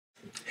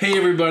Hey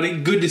everybody,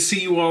 good to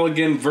see you all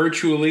again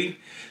virtually.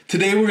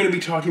 Today we're going to be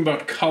talking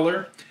about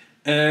color,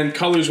 and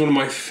color is one of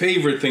my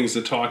favorite things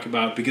to talk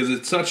about because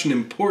it's such an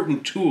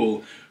important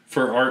tool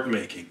for art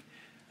making,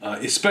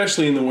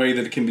 especially in the way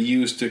that it can be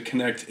used to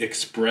connect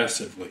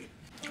expressively.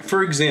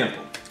 For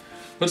example,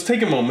 let's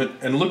take a moment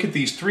and look at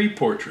these three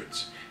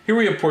portraits. Here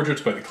we have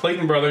portraits by the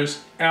Clayton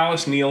brothers,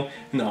 Alice Neel,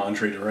 and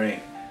Andre Derain.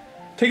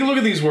 Take a look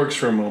at these works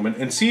for a moment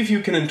and see if you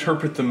can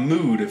interpret the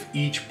mood of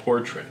each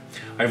portrait.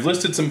 I've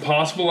listed some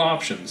possible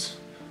options,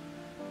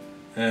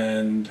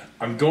 and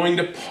I'm going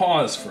to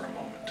pause for a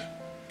moment.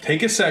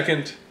 Take a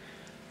second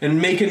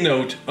and make a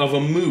note of a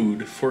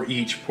mood for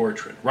each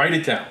portrait. Write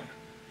it down.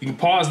 You can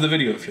pause the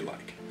video if you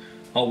like.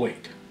 I'll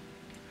wait.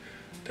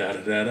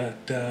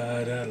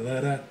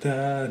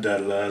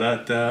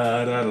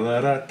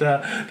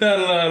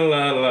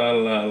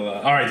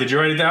 Alright, did you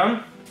write it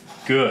down?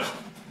 Good.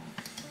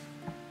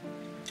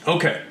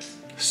 Okay,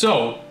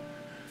 so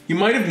you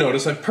might have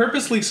noticed I've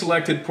purposely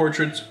selected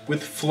portraits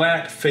with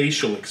flat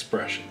facial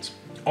expressions.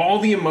 All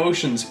the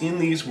emotions in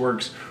these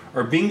works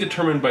are being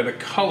determined by the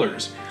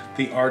colors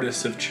the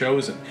artists have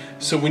chosen.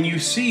 So when you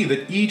see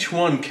that each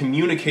one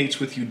communicates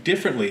with you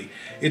differently,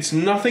 it's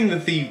nothing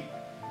that the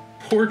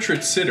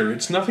portrait sitter,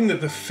 it's nothing that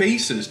the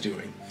face is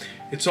doing.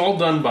 It's all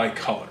done by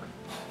color.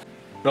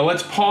 Now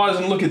let's pause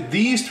and look at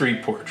these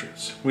three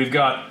portraits. We've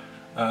got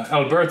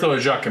Alberto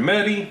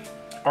Giacometti,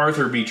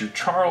 Arthur Beecher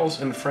Charles,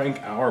 and Frank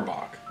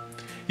Auerbach.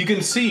 You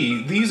can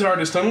see these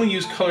artists not only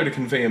use color to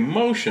convey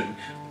emotion,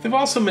 but they've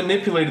also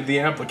manipulated the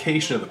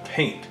application of the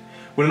paint.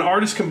 When an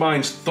artist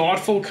combines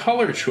thoughtful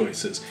color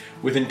choices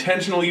with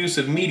intentional use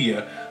of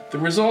media, the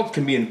result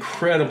can be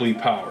incredibly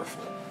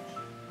powerful.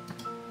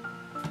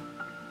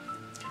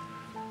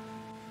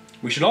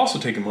 We should also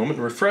take a moment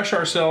and refresh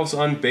ourselves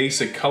on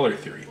basic color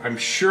theory. I'm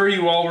sure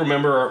you all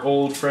remember our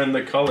old friend,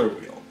 the color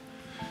wheel.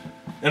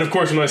 And of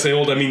course, when I say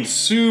old, I mean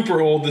super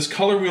old. This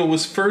color wheel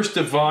was first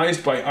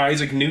devised by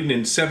Isaac Newton in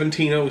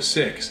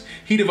 1706.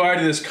 He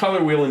divided this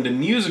color wheel into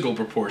musical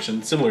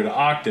proportions, similar to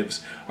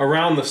octaves,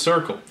 around the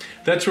circle.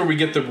 That's where we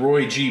get the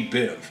Roy G.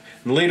 Biv.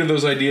 And later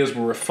those ideas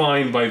were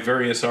refined by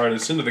various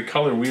artists into the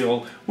color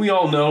wheel we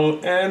all know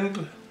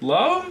and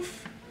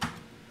love?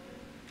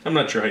 I'm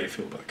not sure how you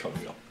feel about the color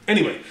wheel.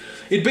 Anyway,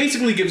 it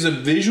basically gives a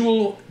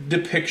visual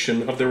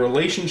depiction of the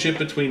relationship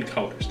between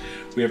colors.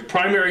 We have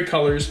primary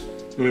colors.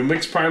 When we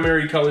mix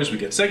primary colors, we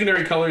get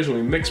secondary colors. When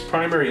we mix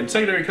primary and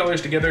secondary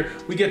colors together,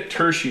 we get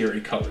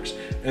tertiary colors.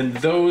 And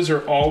those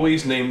are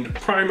always named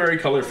primary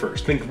color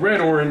first. Think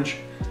red-orange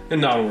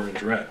and not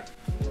orange-red.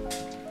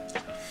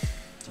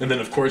 And then,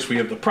 of course, we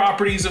have the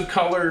properties of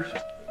color,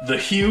 the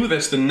hue,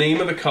 that's the name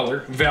of the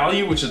color,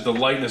 value, which is the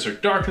lightness or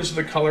darkness of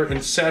the color,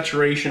 and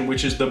saturation,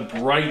 which is the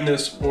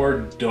brightness or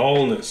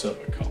dullness of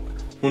a color.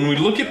 When we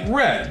look at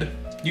red,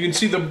 you can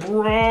see the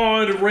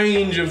broad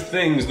range of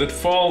things that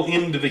fall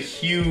into the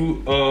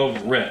hue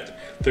of red.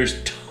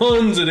 There's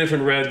tons of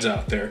different reds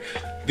out there.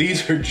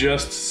 These are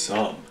just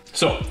some.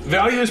 So,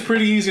 value is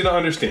pretty easy to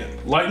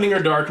understand. Lightening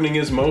or darkening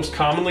is most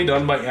commonly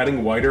done by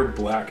adding white or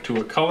black to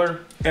a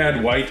color.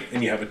 Add white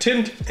and you have a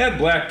tint, add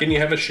black and you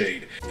have a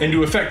shade. And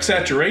to affect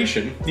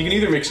saturation, you can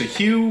either mix a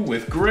hue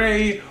with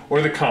gray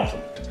or the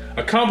complement.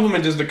 A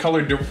complement is the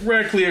color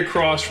directly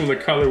across from the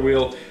color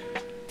wheel,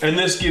 and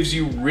this gives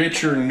you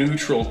richer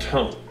neutral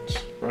tones,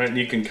 right? And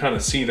you can kind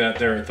of see that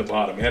there at the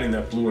bottom, adding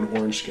that blue and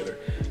orange together.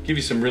 Give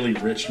you some really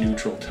rich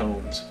neutral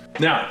tones.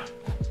 Now,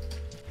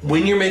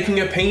 when you're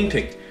making a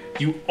painting,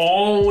 you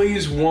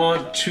always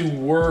want to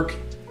work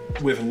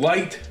with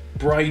light,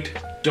 bright,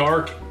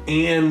 dark,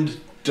 and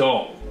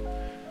dull,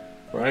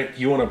 right?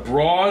 You want a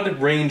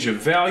broad range of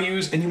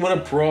values and you want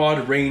a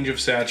broad range of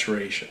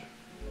saturation,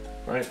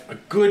 right? A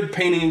good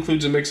painting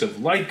includes a mix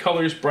of light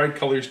colors, bright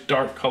colors,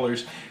 dark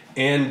colors,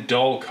 and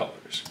dull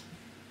colors.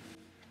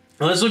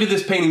 Now let's look at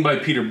this painting by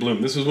Peter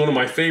Bloom. This was one of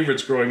my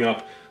favorites growing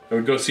up. I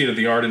would go see it at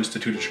the Art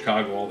Institute of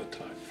Chicago all the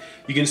time.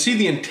 You can see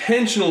the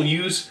intentional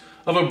use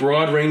of a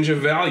broad range of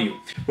value.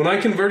 When I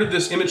converted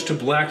this image to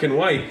black and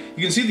white,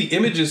 you can see the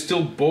image is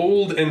still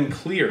bold and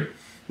clear.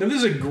 Now this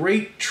is a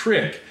great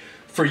trick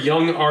for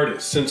young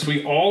artists. Since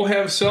we all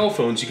have cell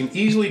phones, you can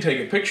easily take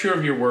a picture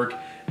of your work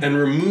and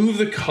remove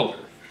the color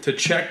to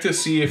check to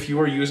see if you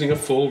are using a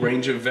full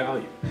range of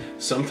value.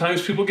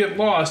 Sometimes people get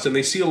lost and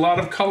they see a lot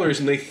of colors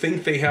and they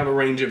think they have a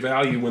range of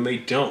value when they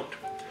don't.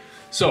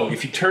 So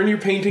if you turn your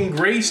painting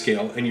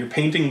grayscale and your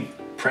painting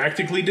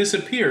practically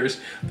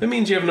disappears, that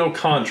means you have no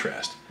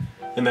contrast,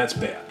 and that's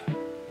bad.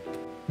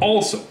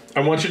 Also, I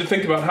want you to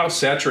think about how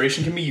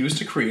saturation can be used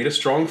to create a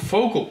strong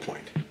focal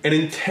point. An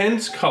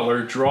intense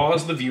color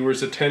draws the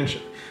viewer's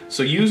attention,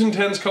 so use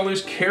intense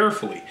colors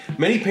carefully.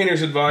 Many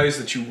painters advise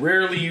that you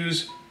rarely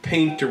use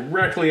paint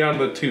directly out of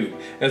the tube,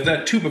 as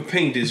that tube of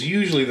paint is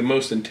usually the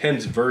most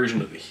intense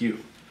version of the hue.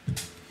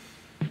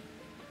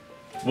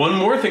 One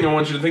more thing I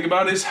want you to think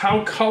about is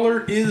how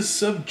color is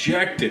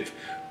subjective.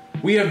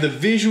 We have the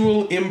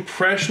visual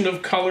impression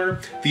of color,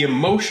 the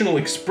emotional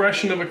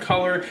expression of a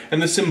color,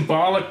 and the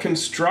symbolic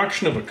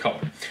construction of a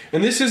color.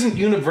 And this isn't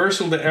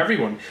universal to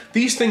everyone.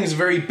 These things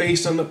vary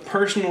based on the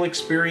personal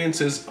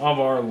experiences of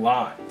our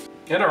lives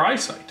and our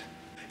eyesight.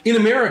 In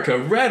America,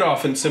 red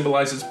often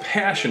symbolizes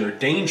passion or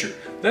danger.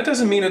 That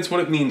doesn't mean it's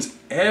what it means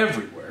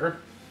everywhere.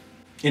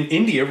 In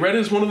India, red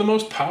is one of the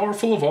most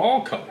powerful of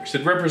all colors.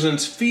 It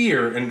represents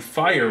fear and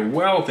fire,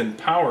 wealth and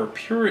power,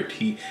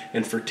 purity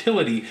and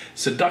fertility,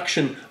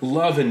 seduction,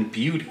 love and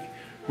beauty.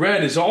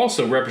 Red is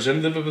also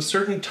representative of a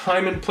certain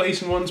time and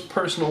place in one's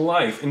personal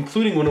life,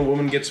 including when a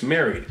woman gets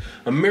married.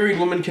 A married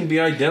woman can be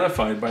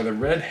identified by the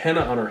red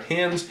henna on her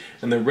hands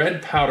and the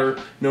red powder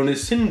known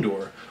as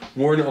sindoor,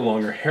 worn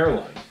along her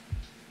hairline.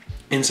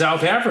 In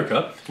South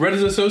Africa, red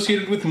is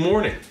associated with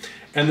mourning,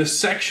 and the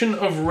section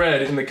of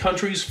red in the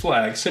country's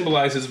flag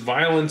symbolizes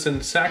violence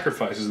and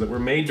sacrifices that were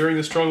made during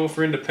the struggle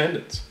for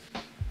independence.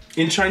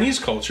 In Chinese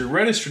culture,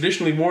 red is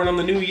traditionally worn on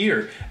the New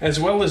Year, as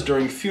well as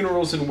during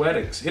funerals and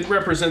weddings. It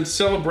represents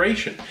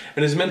celebration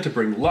and is meant to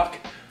bring luck,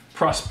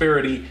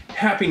 prosperity,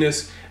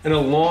 happiness, and a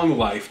long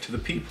life to the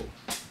people.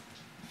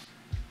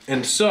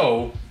 And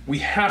so, we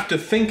have to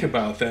think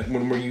about that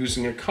when we're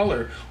using a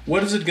color.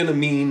 What is it going to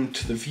mean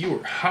to the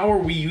viewer? How are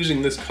we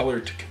using this color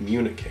to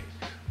communicate,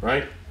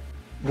 right?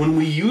 When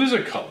we use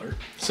a color,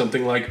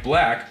 something like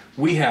black,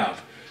 we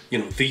have,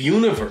 the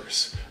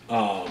universe,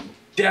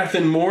 death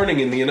and mourning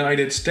in the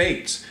United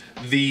States,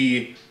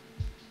 the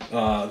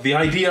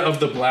idea of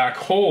the black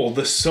hole,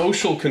 the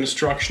social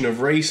construction of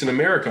race in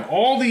America.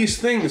 All these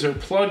things are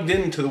plugged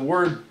into the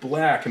word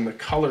black and the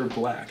color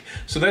black.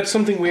 So that's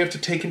something we have to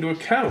take into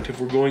account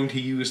if we're going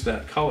to use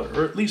that color,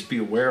 or at least be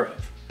aware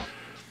of.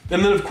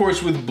 And then, of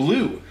course, with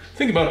blue,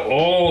 think about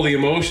all the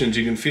emotions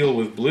you can feel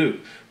with blue,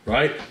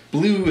 right?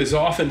 Blue is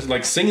often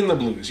like singing the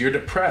blues. You're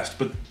depressed,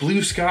 but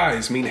blue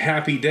skies mean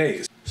happy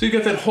days. So you've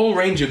got that whole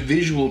range of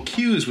visual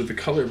cues with the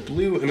color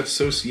blue and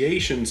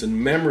associations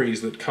and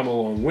memories that come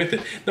along with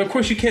it. Now, of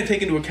course, you can't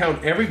take into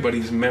account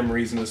everybody's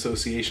memories and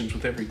associations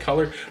with every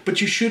color, but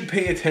you should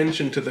pay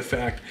attention to the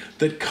fact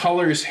that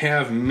colors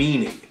have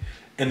meaning,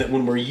 and that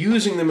when we're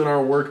using them in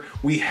our work,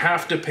 we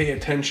have to pay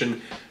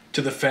attention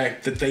to the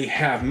fact that they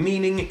have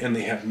meaning and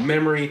they have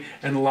memory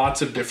and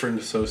lots of different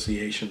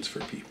associations for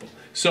people.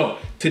 So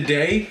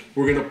today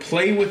we're going to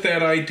play with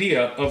that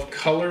idea of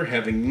color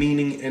having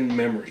meaning and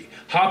memory.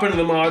 Hop into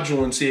the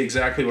module and see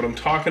exactly what I'm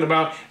talking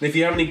about. And if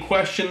you have any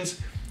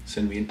questions,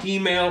 send me an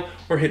email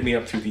or hit me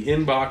up through the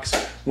inbox,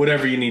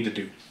 whatever you need to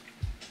do.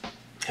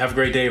 Have a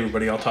great day,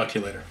 everybody. I'll talk to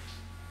you later.